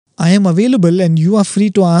 I am available and you are free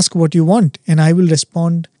to ask what you want and I will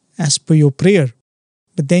respond as per your prayer.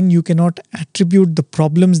 But then you cannot attribute the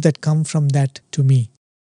problems that come from that to me.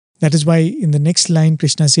 That is why in the next line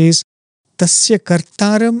Krishna says, Tasya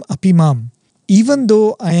kartaram apimam. Even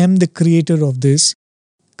though I am the creator of this,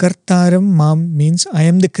 kartaram mam means I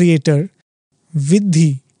am the creator.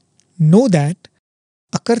 Vidhi, know that.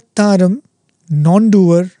 Akartaram,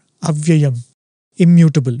 non-doer, avyayam,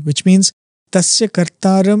 immutable, which means Tasya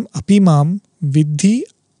kartaram apimam vidhi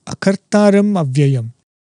akartaram avyayam.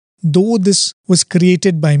 Though this was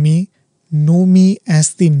created by me, know me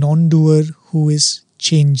as the non-doer who is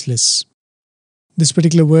changeless. This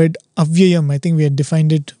particular word, avyayam, I think we had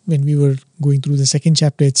defined it when we were going through the second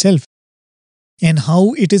chapter itself. And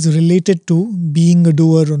how it is related to being a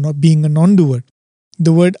doer or not being a non-doer.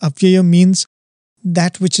 The word avyayam means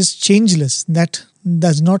that which is changeless, that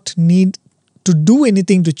does not need to do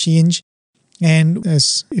anything to change. And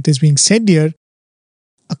as it is being said here,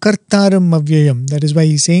 akartaram avyayam. That is why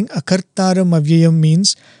he's saying akartaram avyayam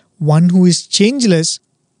means one who is changeless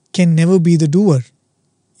can never be the doer.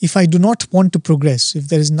 If I do not want to progress, if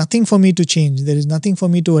there is nothing for me to change, there is nothing for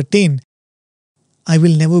me to attain, I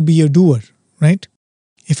will never be a doer, right?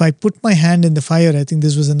 If I put my hand in the fire, I think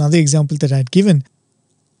this was another example that I had given,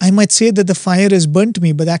 I might say that the fire has burnt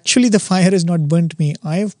me, but actually the fire has not burnt me.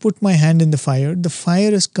 I have put my hand in the fire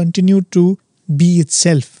has continued to be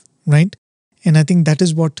itself, right? And I think that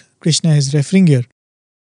is what Krishna is referring here.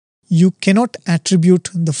 You cannot attribute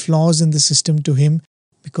the flaws in the system to him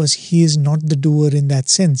because he is not the doer in that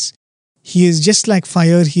sense. He is just like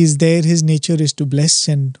fire, he is there, his nature is to bless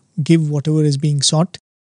and give whatever is being sought.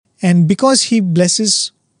 And because he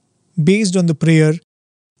blesses based on the prayer,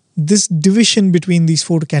 this division between these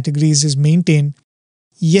four categories is maintained.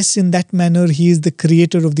 Yes, in that manner, he is the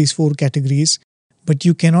creator of these four categories, but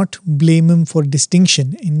you cannot blame him for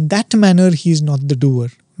distinction. In that manner, he is not the doer,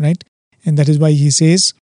 right? And that is why he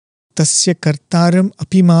says, Tasya kartaram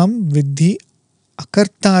apimam vidhi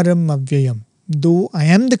akartaram avyayam. Though I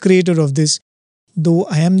am the creator of this, though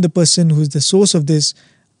I am the person who is the source of this,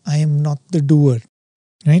 I am not the doer,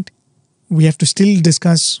 right? We have to still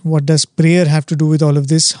discuss what does prayer have to do with all of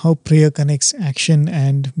this, how prayer connects action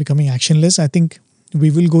and becoming actionless. I think we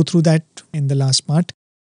will go through that in the last part.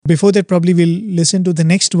 Before that, probably we'll listen to the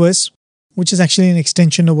next verse, which is actually an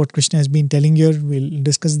extension of what Krishna has been telling here. We'll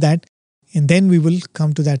discuss that. And then we will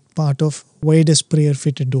come to that part of where does prayer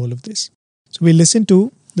fit into all of this. So we'll listen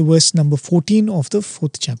to the verse number 14 of the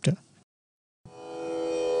 4th chapter.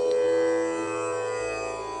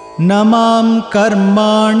 न मां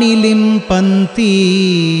कर्माणि लिम्पन्ति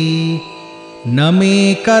न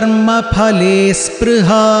मे कर्मफले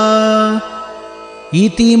स्पृहा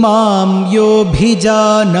इति मां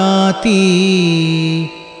योऽभिजानाति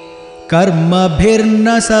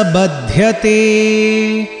कर्मभिर्न स बध्यते.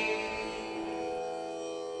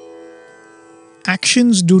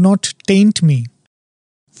 Actions do not taint me.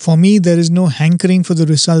 For me there is no hankering for the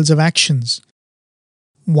results of actions.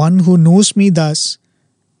 One who knows me thus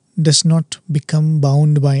does not become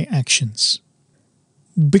bound by actions.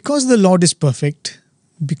 Because the Lord is perfect,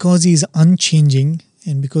 because he is unchanging,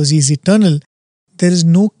 and because he is eternal, there is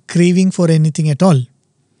no craving for anything at all.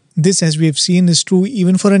 This, as we have seen, is true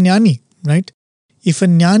even for a jnani, right? If a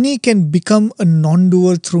jnani can become a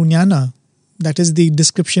non-doer through jnana, that is the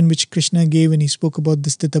description which Krishna gave when he spoke about the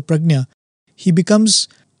Sthita Prajna, he becomes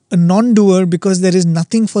a non-doer because there is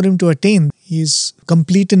nothing for him to attain. He is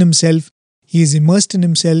complete in himself. He is immersed in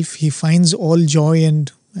himself. He finds all joy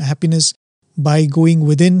and happiness by going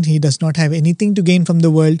within. He does not have anything to gain from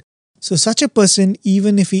the world. So such a person,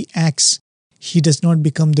 even if he acts, he does not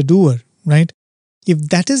become the doer, right? If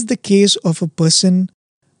that is the case of a person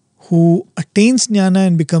who attains jnana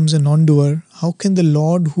and becomes a non-doer, how can the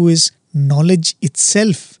Lord, who is knowledge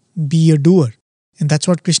itself, be a doer? And that's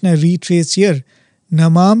what Krishna reiterates here.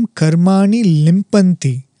 Namam karmani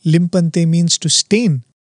limpanti. Limpante means to stain.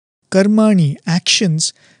 Karmani,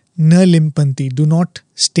 actions, na limpanti, do not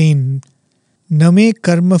stain. Name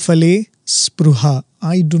karma phale spruha.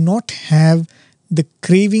 I do not have the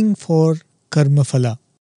craving for karma phala.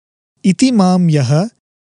 Iti mam yaha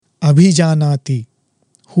abhijanati.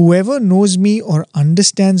 Whoever knows me or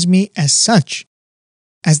understands me as such,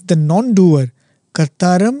 as the non-doer,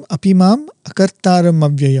 kartaram apimam akartaram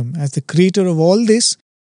avyayam, as the creator of all this,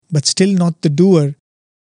 but still not the doer,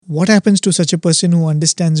 what happens to such a person who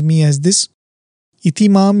understands me as this? Iti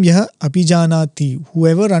mam yaha abhijanati.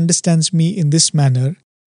 Whoever understands me in this manner,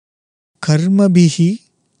 karma bihi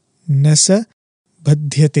nasa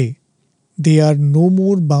badhyate. They are no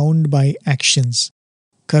more bound by actions.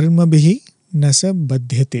 Karma bihi nasa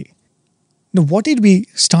badhyate. Now, what did we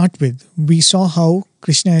start with? We saw how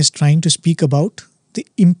Krishna is trying to speak about the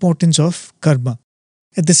importance of karma.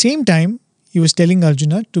 At the same time, he was telling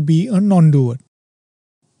Arjuna to be a non-doer.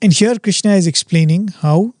 And here Krishna is explaining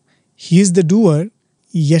how he is the doer,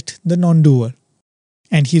 yet the non-doer.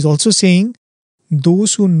 And he's also saying,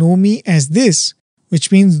 those who know me as this,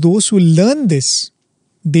 which means those who learn this,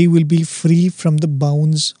 they will be free from the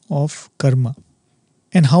bounds of karma.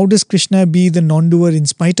 And how does Krishna be the non-doer in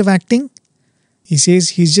spite of acting? He says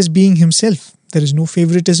he's just being himself. There is no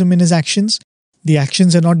favoritism in his actions. The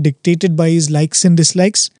actions are not dictated by his likes and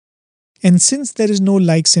dislikes. And since there is no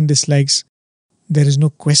likes and dislikes, there is no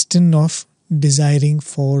question of desiring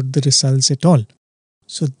for the results at all.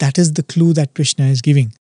 So that is the clue that Krishna is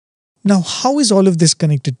giving. Now, how is all of this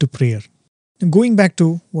connected to prayer? Going back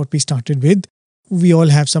to what we started with, we all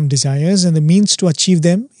have some desires, and the means to achieve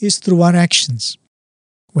them is through our actions.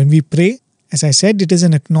 When we pray, as I said, it is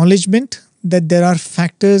an acknowledgement that there are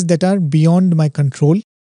factors that are beyond my control.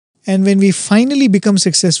 And when we finally become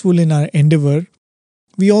successful in our endeavor,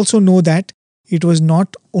 we also know that it was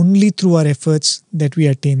not only through our efforts that we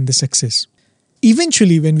attained the success.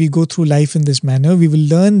 Eventually, when we go through life in this manner, we will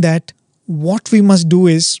learn that what we must do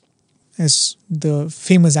is, as the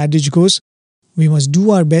famous adage goes, we must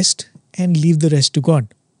do our best and leave the rest to God,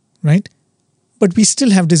 right? But we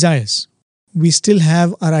still have desires. We still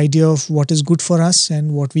have our idea of what is good for us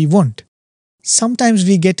and what we want. Sometimes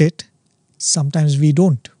we get it, sometimes we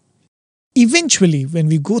don't. Eventually, when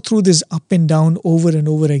we go through this up and down over and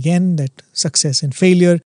over again, that success and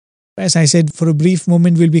failure, as I said, for a brief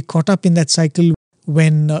moment, we'll be caught up in that cycle.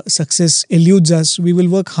 When success eludes us, we will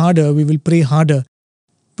work harder, we will pray harder.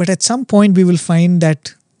 But at some point, we will find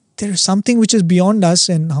that there is something which is beyond us,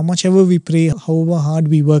 and how much ever we pray, however hard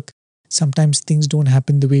we work, sometimes things don't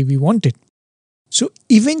happen the way we want it. So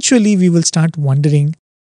eventually, we will start wondering,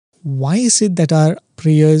 why is it that our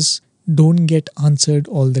prayers don't get answered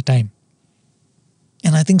all the time?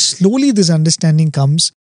 And I think slowly this understanding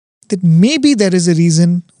comes that maybe there is a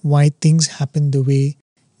reason why things happen the way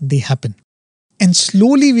they happen. And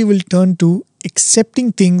slowly we will turn to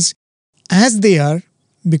accepting things as they are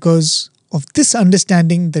because of this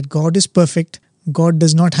understanding that God is perfect, God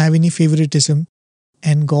does not have any favoritism,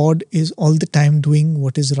 and God is all the time doing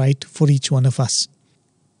what is right for each one of us.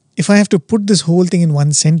 If I have to put this whole thing in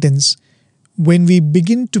one sentence, when we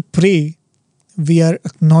begin to pray, we are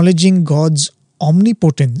acknowledging God's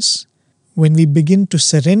omnipotence. When we begin to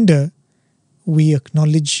surrender, we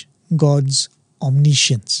acknowledge God's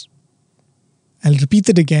omniscience. I'll repeat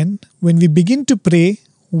it again. When we begin to pray,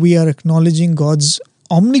 we are acknowledging God's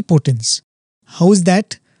omnipotence. How is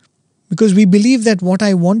that? Because we believe that what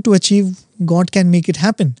I want to achieve, God can make it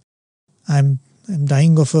happen. I'm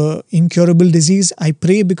dying of an incurable disease. I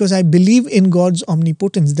pray because I believe in God's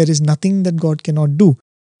omnipotence. There is nothing that God cannot do.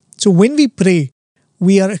 So when we pray,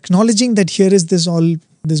 we are acknowledging that here is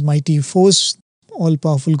this mighty force,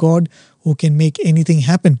 all-powerful God who can make anything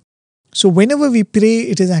happen. So whenever we pray,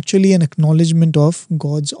 it is actually an acknowledgement of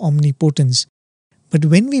God's omnipotence. But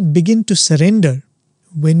when we begin to surrender,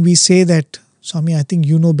 when we say that, Swami, I think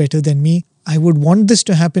you know better than me, I would want this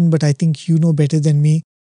to happen, but I think you know better than me,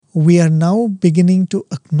 we are now beginning to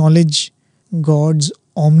acknowledge God's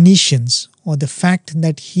omniscience, or the fact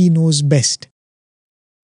that He knows best.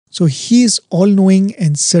 So He is all-knowing,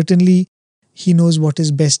 and certainly He knows what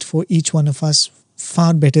is best for each one of us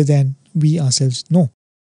far better than we ourselves know.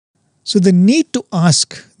 So the need to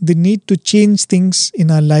ask, the need to change things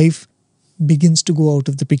in our life begins to go out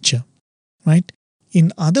of the picture, right?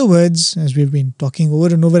 In other words, as we've been talking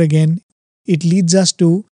over and over again, it leads us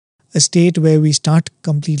to a state where we start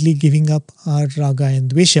completely giving up our raga and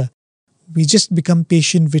dvesha. We just become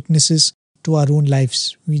patient witnesses to our own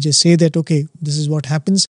lives. We just say that, okay, this is what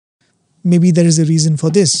happens. Maybe there is a reason for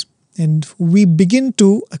this. And we begin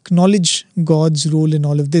to acknowledge God's role in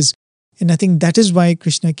all of this. And I think that is why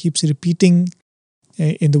Krishna keeps repeating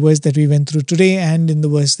in the verse that we went through today and in the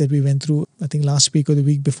verse that we went through, I think last week or the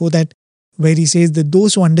week before that, where he says that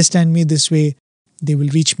those who understand me this way, they will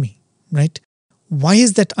reach me, right? Why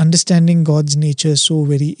is that understanding God's nature so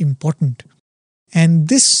very important? And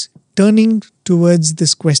this turning towards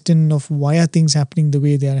this question of why are things happening the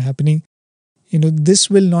way they are happening, this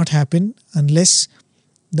will not happen unless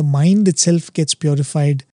the mind itself gets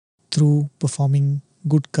purified through performing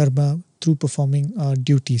good karma, through performing our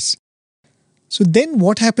duties. So then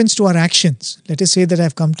what happens to our actions? Let us say that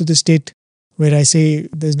I've come to the state where I say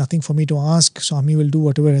there's nothing for me to ask, Swami will do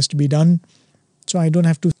whatever has to be done. So I don't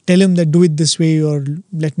have to tell him that do it this way, or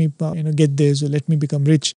let me get this, or let me become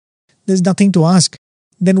rich. There's nothing to ask.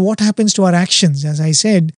 Then what happens to our actions? As I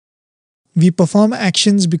said, we perform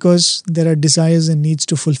actions because there are desires and needs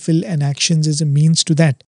to fulfill, and actions is a means to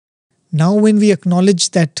that. Now when we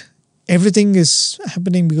acknowledge that everything is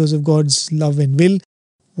happening because of God's love and will,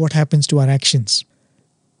 what happens to our actions?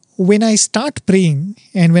 When I start praying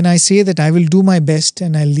and when I say that I will do my best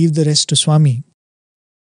and I'll leave the rest to Swami,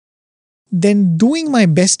 then doing my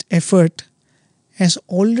best effort has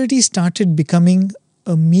already started becoming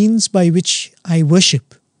a means by which I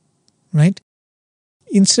worship, right?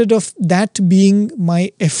 Instead of that being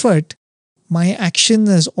my effort, my action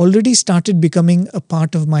has already started becoming a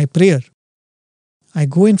part of my prayer. I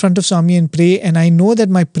go in front of Swami and pray, and I know that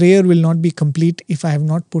my prayer will not be complete if I have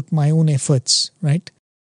not put my own efforts, right?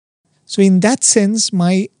 So in that sense,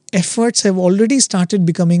 my efforts have already started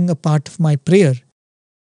becoming a part of my prayer.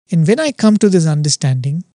 And when I come to this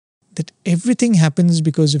understanding that everything happens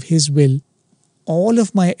because of His will, all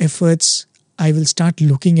of my efforts, I will start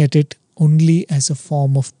looking at it only as a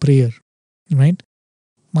form of prayer, right?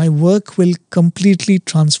 My work will completely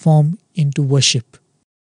transform into worship.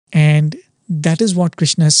 And that is what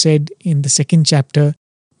Krishna said in the second chapter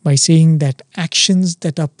by saying that actions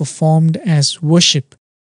that are performed as worship,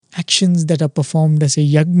 actions that are performed as a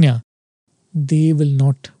yajna, they will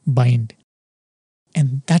not bind.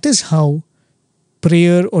 And that is how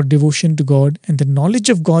prayer or devotion to God and the knowledge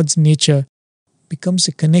of God's nature becomes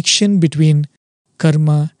a connection between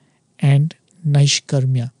karma and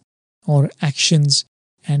naishkarmya, or actions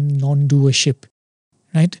and non-doership,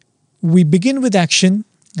 right? We begin with action.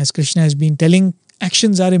 As Krishna has been telling,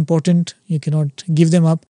 actions are important. You cannot give them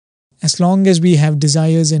up. As long as we have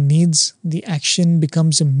desires and needs, the action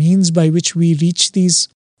becomes a means by which we reach these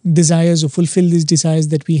desires or fulfill these desires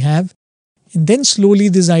that we have. And then slowly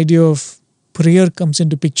this idea of prayer comes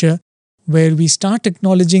into picture, where we start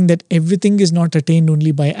acknowledging that everything is not attained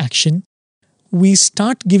only by action. We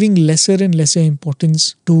start giving lesser and lesser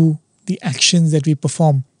importance to the actions that we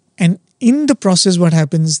perform. And in the process, what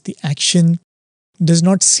happens? The action does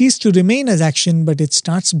not cease to remain as action, but it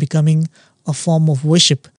starts becoming a form of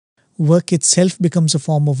worship. Work itself becomes a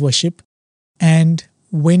form of worship. And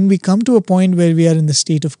when we come to a point where we are in the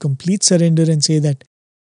state of complete surrender and say that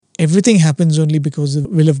everything happens only because of the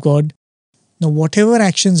will of God, now whatever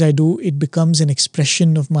actions I do, it becomes an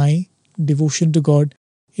expression of my devotion to God.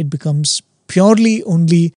 It becomes purely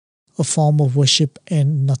only a form of worship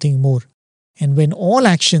and nothing more. And when all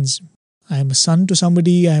actions, I am a son to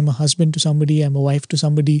somebody, I am a husband to somebody, I am a wife to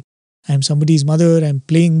somebody, I am somebody's mother, I am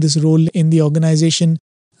playing this role in the organization,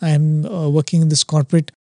 I am working in this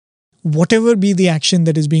corporate, whatever be the action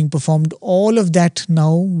that is being performed, all of that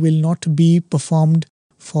now will not be performed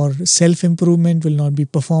for self-improvement, will not be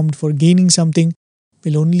performed for gaining something,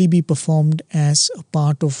 will only be performed as a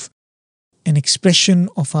part of an expression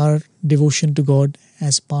of our devotion to God,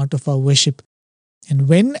 as part of our worship. And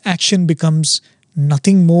when action becomes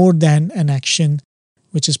nothing more than an action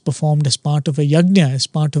which is performed as part of a yajna, as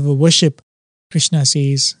part of a worship, Krishna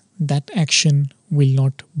says that action will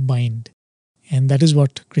not bind. And that is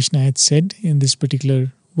what Krishna had said in this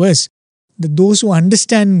particular verse, that those who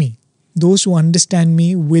understand me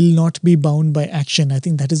will not be bound by action. I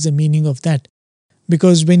think that is the meaning of that.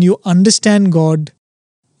 Because when you understand God,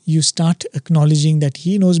 you start acknowledging that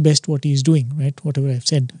He knows best what He is doing, right? Whatever I've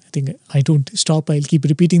said, I think I don't stop. I'll keep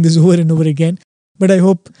repeating this over and over again. But I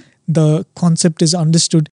hope the concept is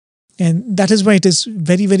understood. And that is why it is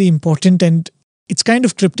very, very important. And it's kind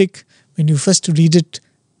of cryptic. When you first read it,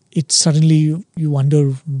 it suddenly you wonder,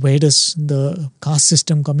 where does the caste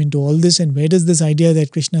system come into all this? And where does this idea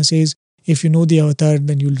that Krishna says, if you know the avatar,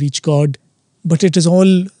 then you'll reach God? But it is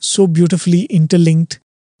all so beautifully interlinked.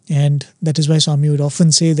 And that is why Swami would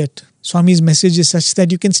often say that Swami's message is such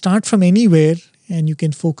that you can start from anywhere and you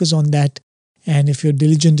can focus on that. And if you're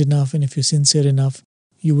diligent enough and if you're sincere enough,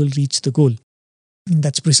 you will reach the goal. And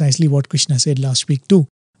that's precisely what Krishna said last week too.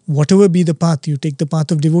 Whatever be the path, you take the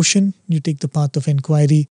path of devotion, you take the path of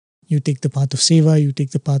inquiry, you take the path of seva, you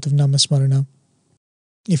take the path of namasmarana.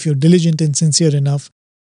 If you're diligent and sincere enough,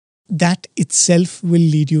 that itself will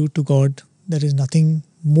lead you to God. There is nothing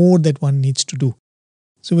more that one needs to do.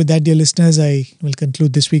 So with that, dear listeners, I will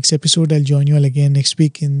conclude this week's episode. I'll join you all again next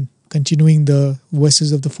week in continuing the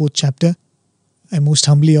verses of the 4th chapter. I most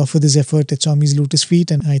humbly offer this effort at Swami's lotus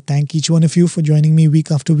feet, and I thank each one of you for joining me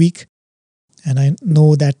week after week. And I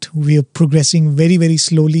know that we are progressing very, very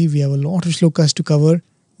slowly. We have a lot of shlokas to cover,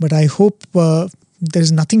 but I hope there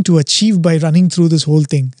is nothing to achieve by running through this whole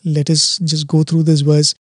thing. Let us just go through this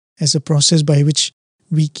verse as a process by which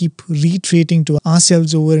we keep reiterating to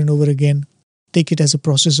ourselves over and over again take it as a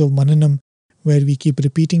process of mananam, where we keep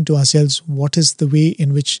repeating to ourselves what is the way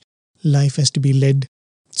in which life has to be led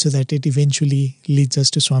so that it eventually leads us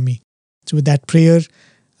to Swami. So with that prayer,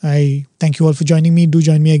 I thank you all for joining me. Do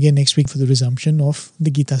join me again next week for the resumption of the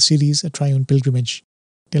Gita series, A Triune Pilgrimage.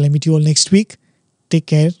 Till I meet you all next week, take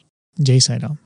care. Jai Sai Ram.